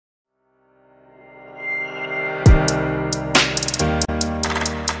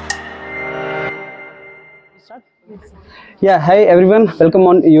Start? Yeah, hi everyone, welcome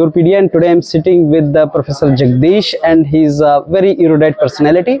on YourPedia, and today I'm sitting with Professor Jagdish, and he's a very erudite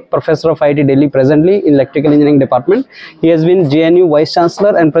personality, Professor of IT Delhi presently in Electrical Engineering Department. He has been JNU Vice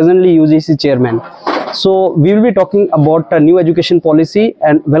Chancellor and presently UGC Chairman. So we will be talking about new education policy,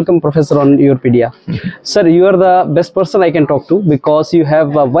 and welcome Professor on YourPedia. Sir, you are the best person I can talk to because you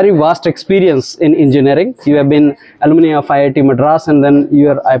have a very vast experience in engineering. You have been alumni of IIT Madras, and then you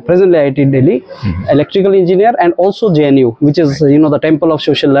are presently IIT Delhi, electrical engineer, and also JNU, which is the temple of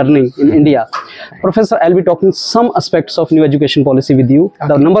social learning in India. Professor, I'll be talking some aspects of new education policy with you.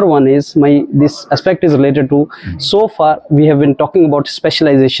 The number one is this aspect is related to so far we have been talking about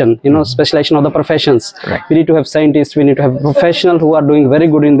specialization, specialization of the professions. Right. We need to have scientists, we need to have professionals who are doing very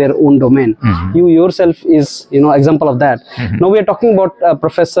good in their own domain. You yourself is example of that. Now we are talking about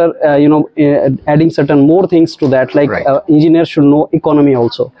professor adding certain more things to that, like engineers should know economy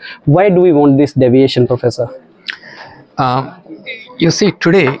also. Why do we want this deviation, Professor? You see,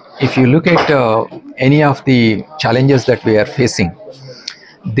 today if you look at any of the challenges that we are facing,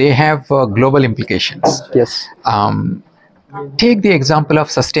 they have global implications. Yes. Take the example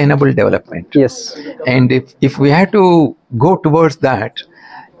of sustainable development. Yes. And if we had to go towards that,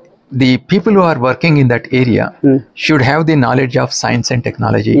 the people who are working in that area should have the knowledge of science and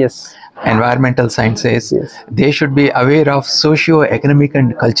technology. Yes. Environmental sciences. Yes. They should be aware of socio-economic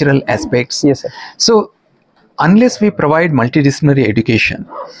and cultural aspects. Yes, sir. So unless we provide multidisciplinary education,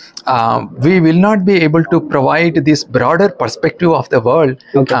 we will not be able to provide this broader perspective of the world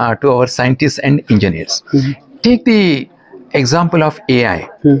to our scientists and engineers. Take the example of AI.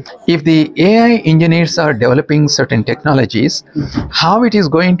 If the AI engineers are developing certain technologies, how it is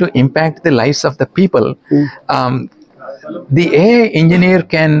going to impact the lives of the people, the AI engineer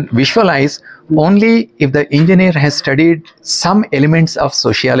can visualize only if the engineer has studied some elements of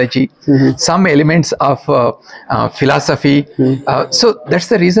sociology, some elements of philosophy. So that's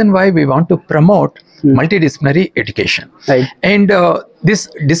the reason why we want to promote multidisciplinary education. Right. And these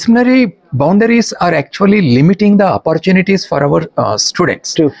disciplinary boundaries are actually limiting the opportunities for our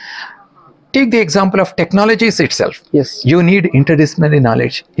students. True. Take the example of technologies itself. Yes. You need interdisciplinary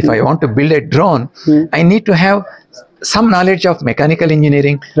knowledge. If I want to build a drone, I need to have some knowledge of mechanical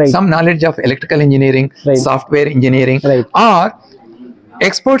engineering, some knowledge of electrical engineering, software engineering, or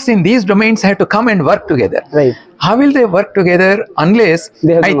experts in these domains have to come and work together. How will they work together unless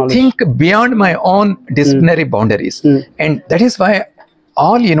I think beyond my own disciplinary boundaries? And that is why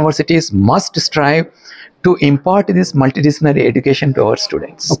all universities must strive to impart this multidisciplinary education to our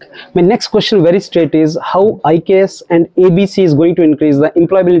students. Okay. My next question very straight is how IKS and ABC is going to increase the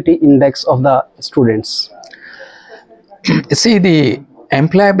employability index of the students? See, the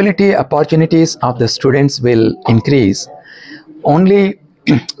employability opportunities of the students will increase only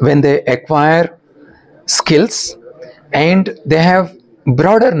when they acquire skills and they have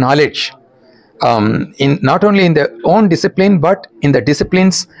broader knowledge in not only in their own discipline but in the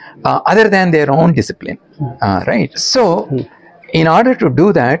disciplines other than their own discipline. Right. So in order to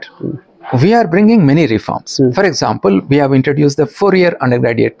do that, we are bringing many reforms. For example, we have introduced the 4-year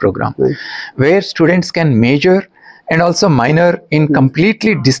undergraduate program where students can major and also minor in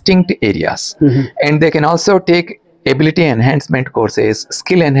completely distinct areas. And they can also take ability enhancement courses,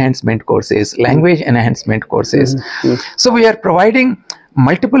 skill enhancement courses, language enhancement courses. So we are providing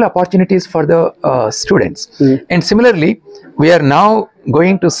multiple opportunities for the students. And similarly, we are now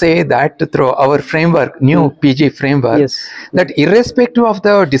going to say that through our framework, new PG framework, that irrespective of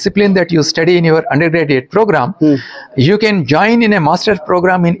the discipline that you study in your undergraduate program, you can join in a master's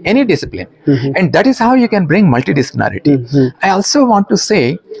program in any discipline. And that is how you can bring multidisciplinarity. I also want to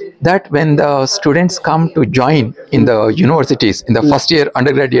say that when the students come to join in the universities in the first year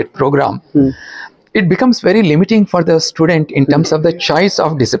undergraduate program, it becomes very limiting for the student in terms of the choice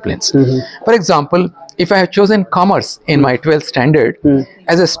of disciplines. For example, if I have chosen commerce in my 12th standard,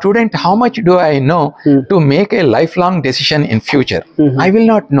 as a student, how much do I know to make a lifelong decision in future? I will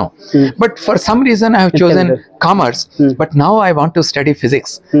not know. But for some reason, I have chosen commerce, but now I want to study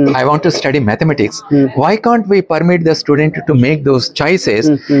physics. I want to study mathematics. Why can't we permit the student to make those choices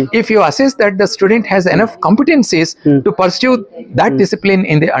if you assess that the student has enough competencies to pursue that discipline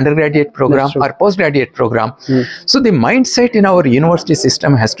in the undergraduate program or postgraduate program? So the mindset in our university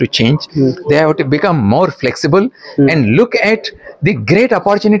system has to change. They have to become more flexible and look at the great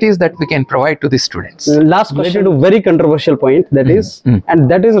opportunities that we can provide to the students. Last question to very controversial point, that is, and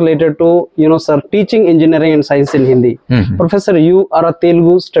that is related to, you know, sir, teaching engineering and science in Hindi. Professor, you are a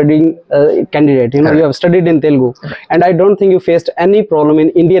Telugu studying candidate, you know, you have studied in Telugu, and I don't think you faced any problem in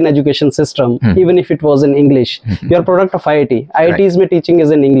Indian education system, even if it was in English. You are product of IIT. IIT's mein teaching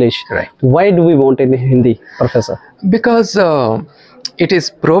is in English. Why do we want it in Hindi, Professor? Because it is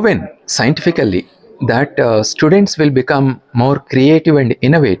proven scientifically that students will become more creative and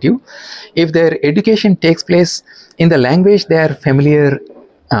innovative if their education takes place in the language they are familiar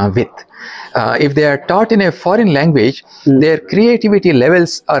with. If they are taught in a foreign language, their creativity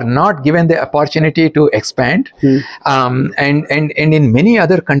levels are not given the opportunity to expand. And in many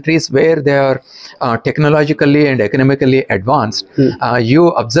other countries where they are technologically and economically advanced, you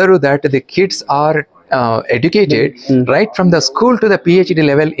observe that the kids are educated right from the school to the PhD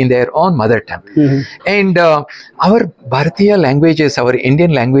level in their own mother tongue. And our Bharatiya languages, our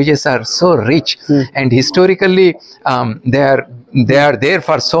Indian languages are so rich, and historically they are there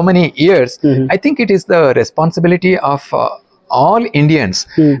for so many years. I think it is the responsibility of all Indians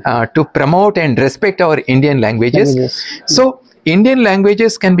to promote and respect our Indian languages. So Indian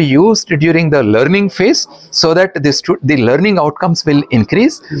languages can be used during the learning phase so that the learning outcomes will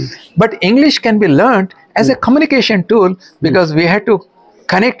increase. But English can be learned as a communication tool, because we have to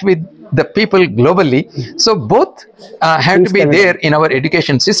connect with the people globally. So both have to be there in our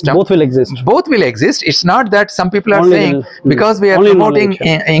education system. Both will exist. Both will exist. It's not that some people are Only saying because we are promoting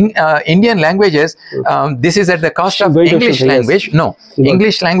Indian languages, this is at the cost of English language. No,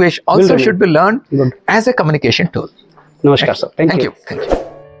 English language also should be learned as a communication tool. Namaskar, sir. Thank you. Thank you.